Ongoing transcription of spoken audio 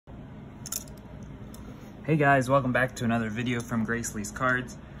Hey guys, welcome back to another video from Grace Lee's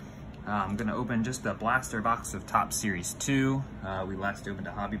Cards. I'm going to open just a blaster box of Topps Series 2. We last opened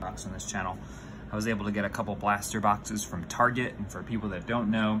a hobby box on this channel. I was able to get a couple blaster boxes from Target, and for people that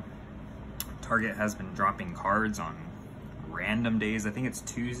don't know, Target has been dropping cards on random days. I think it's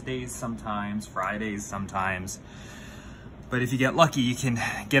Tuesdays sometimes, Fridays sometimes. But if you get lucky, you can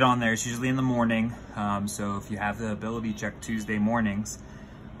get on there. It's usually in the morning. So if you have the ability to check Tuesday mornings,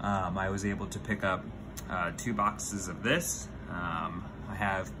 I was able to pick up 2 boxes of this. I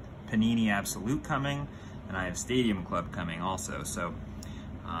have Panini Absolute coming, and I have Stadium Club coming also. So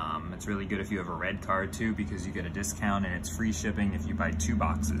it's really good if you have a red card too, because you get a discount and it's free shipping if you buy 2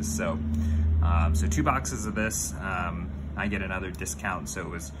 boxes. So 2 boxes of this, I get another discount. So it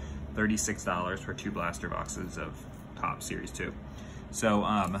was $36 for 2 blaster boxes of Topps Series 2. So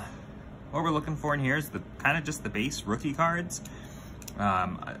what we're looking for in here is the kind of just the base rookie cards.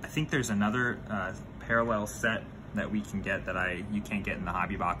 I think there's another parallel set that we can get that you can't get in the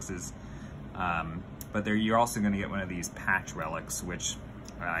hobby boxes, but you're also going to get one of these patch relics, which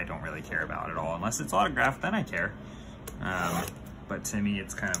I don't really care about at all. Unless it's autographed, then I care. But to me,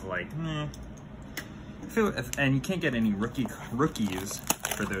 it's kind of like, and you can't get any rookies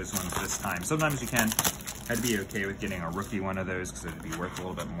for those ones this time. Sometimes you can. I'd be okay with getting a rookie one of those because it'd be worth a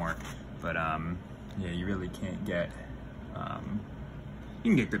little bit more. But yeah, you really can't get. You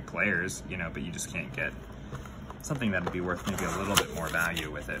can get good players, you know, but you just can't get something that would be worth maybe a little bit more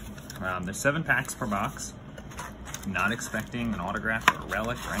value with it. There's 7 packs per box. Not expecting an autograph or a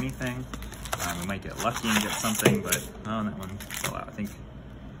relic or anything. We might get lucky and get something, but oh, that one fell out. I think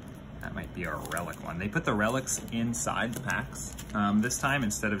that might be our relic one. They put the relics inside the packs this time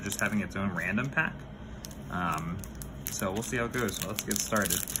instead of just having its own random pack. So we'll see how it goes. So let's get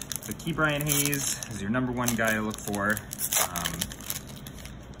started. So Ke'Bryan Hayes is your #1 guy to look for.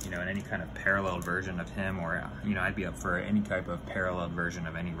 You know, in any kind of paralleled version of him, or you know, I'd be up for any type of paralleled version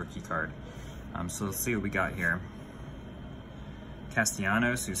of any rookie card. So let's see what we got here.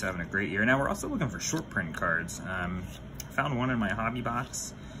 Castellanos, who's having a great year. Now we're also looking for short print cards. Found one in my hobby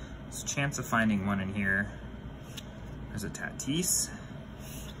box. There's a chance of finding one in here. There's a Tatis.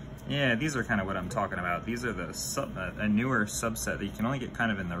 Yeah, these are kind of what I'm talking about. These are a newer subset that you can only get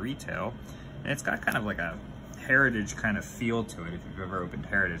kind of in the retail, and it's got kind of like a Heritage kind of feel to it if you've ever opened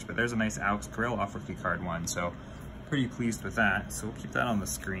Heritage. But there's a nice Alex Kirilloff rookie card one, so pretty pleased with that. So we'll keep that on the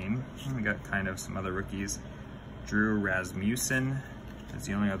screen. And we got kind of some other rookies. Drew Rasmussen is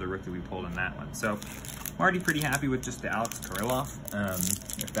the only other rookie we pulled in that one. So I'm already pretty happy with just the Alex Kirilloff.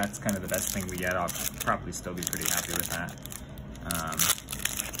 If that's kind of the best thing we get, I'll probably still be pretty happy with that.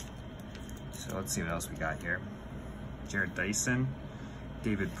 So let's see what else we got here. Jared Dyson,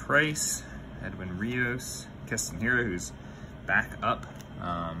 David Price, Edwin Rios, Keston Hiura, who's back up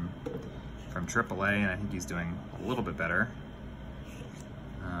from AAA, and I think he's doing a little bit better.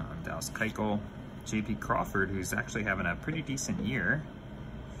 Dallas Keuchel, JP Crawford, who's actually having a pretty decent year.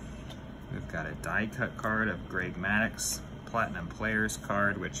 We've got a die cut card of Greg Maddux, Platinum Players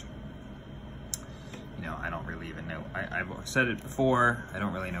card, which, you know, I don't really even know. I've said it before, I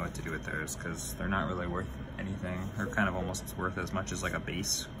don't really know what to do with those because they're not really worth anything. They're kind of almost worth as much as like a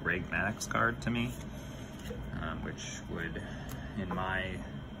base Greg Maddux card to me, which would, in my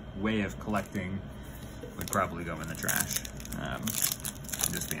way of collecting, would probably go in the trash. I'm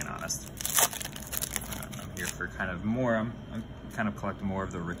just being honest. I'm here for kind of more, I'm kind of collecting more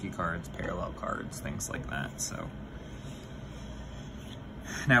of the rookie cards, parallel cards, things like that. So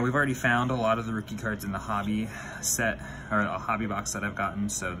now we've already found a lot of the rookie cards in the hobby set, or a hobby box that I've gotten,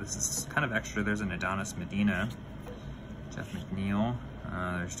 so this is kind of extra. There's an Adonis Medina, Jeff McNeil,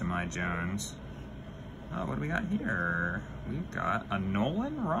 there's Jahmai Jones. What do we got here? We've got a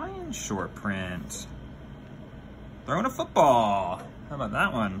Nolan Ryan short print. Throwing a football. How about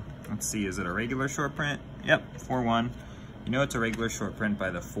that one? Let's see, is it a regular short print? Yep, 4-1. You know it's a regular short print by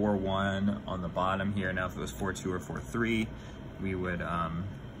the 4-1 on the bottom here. Now if it was 4-2 or 4-3, we would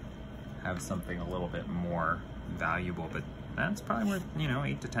have something a little bit more valuable, but that's probably worth, you know,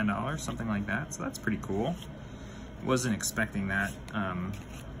 $8 to $10, something like that. So that's pretty cool. Wasn't expecting that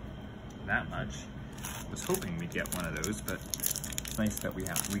that much. Was hoping we'd get one of those, but it's nice that we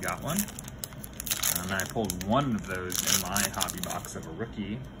got one. And I pulled one of those in my hobby box of a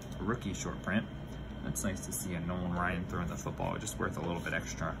rookie short print. It's nice to see a Nolan Ryan throwing the football. Just worth a little bit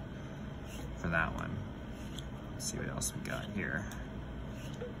extra for that one. Let's see what else we got here.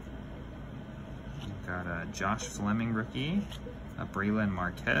 We've got a Josh Fleming rookie, a Braylon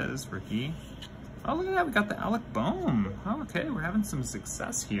Marquez rookie. Oh, look at that, we got the Alec Bohm. Oh, okay, we're having some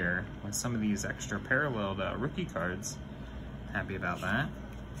success here with some of these extra paralleled rookie cards. Happy about that.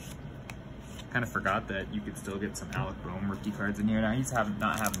 Kind of forgot that you could still get some Alec Bohm rookie cards in here. Now he's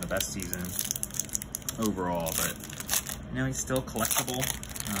not having the best season overall, but you know, he's still collectible.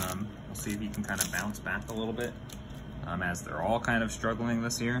 We'll see if he can kind of bounce back a little bit, as they're all kind of struggling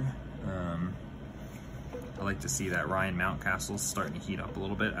this year. I like to see that Ryan Mountcastle's starting to heat up a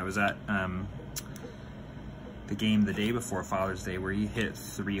little bit. I was at the game the day before Father's Day where he hit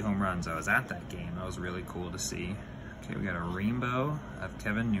 3 home runs. I was at that game. That was really cool to see. Okay, we got a rainbow of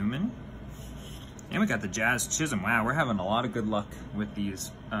Kevin Newman. And we got the Jazz Chisholm. Wow, we're having a lot of good luck with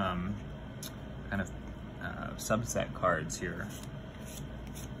these kind of subset cards here.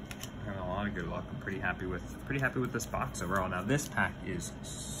 We're having a lot of good luck. I'm pretty happy with this box overall. Now this pack is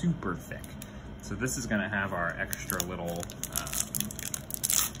super thick. So this is gonna have our extra little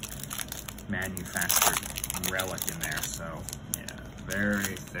manufactured relic in there. So yeah, very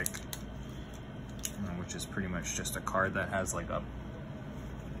thick, which is pretty much just a card that has like a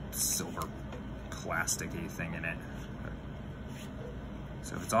silver plasticky thing in it.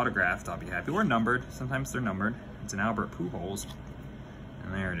 So if it's autographed, I'll be happy. Or numbered. Sometimes they're numbered. It's an Albert Pujols,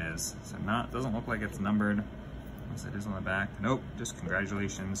 and there it is. So doesn't look like it's numbered, unless it is on the back. Nope. Just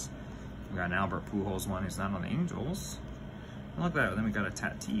congratulations. We got an Albert Pujols one who's not on the Angels. And look at that. Then we got a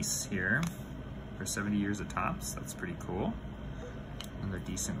Tatis here for 70 years of Topps. That's pretty cool. Another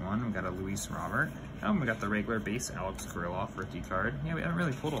decent one. We got a Luis Robert. Oh, we got the regular base Alex Kirilloff rookie card. Yeah, we haven't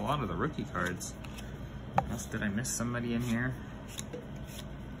really pulled a lot of the rookie cards. Did I miss somebody in here?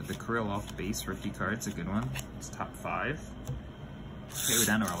 The Kirilloff base rookie card's a good one. It's top 5. Okay, we're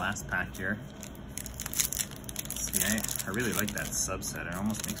down to our last pack here. See, I really like that subset. It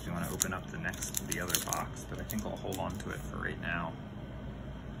almost makes me want to open up the other box, but I think I'll hold on to it for right now.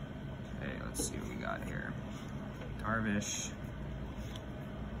 Okay, let's see what we got here. Darvish.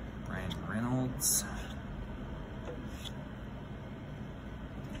 Brian Reynolds.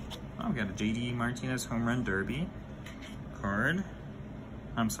 Oh, we got a JD Martinez Home Run Derby card.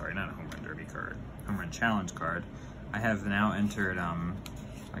 I'm sorry, not a Home Run Derby card. Home Run Challenge card. I have now entered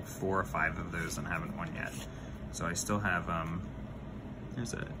like 4 or 5 of those and haven't won yet. So I still have,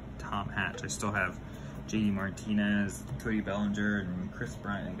 there's a Tom Hatch. I still have JD Martinez, Cody Bellinger, and Chris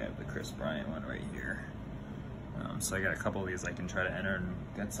Bryant. I got the Chris Bryant one right here. So I got a couple of these I can try to enter and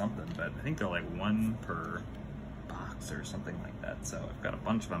get something, but I think they're like 1 per box or something like that. So I've got a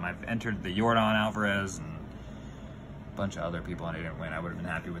bunch of them. I've entered the Yordan Alvarez and a bunch of other people, and I didn't win. I would have been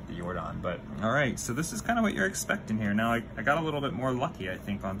happy with the Yordan, but all right. So this is kind of what you're expecting here. Now I got a little bit more lucky, I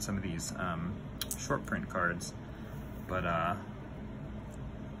think, on some of these short print cards, but yeah,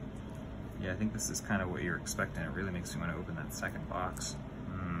 I think this is kind of what you're expecting. It really makes me want to open that second box.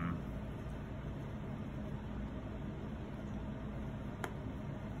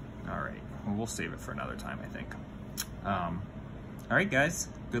 All right, well, we'll save it for another time, I think. All right, guys,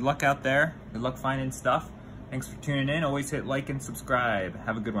 good luck out there. Good luck finding stuff. Thanks for tuning in. Always hit like and subscribe.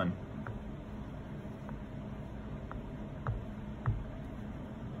 Have a good one.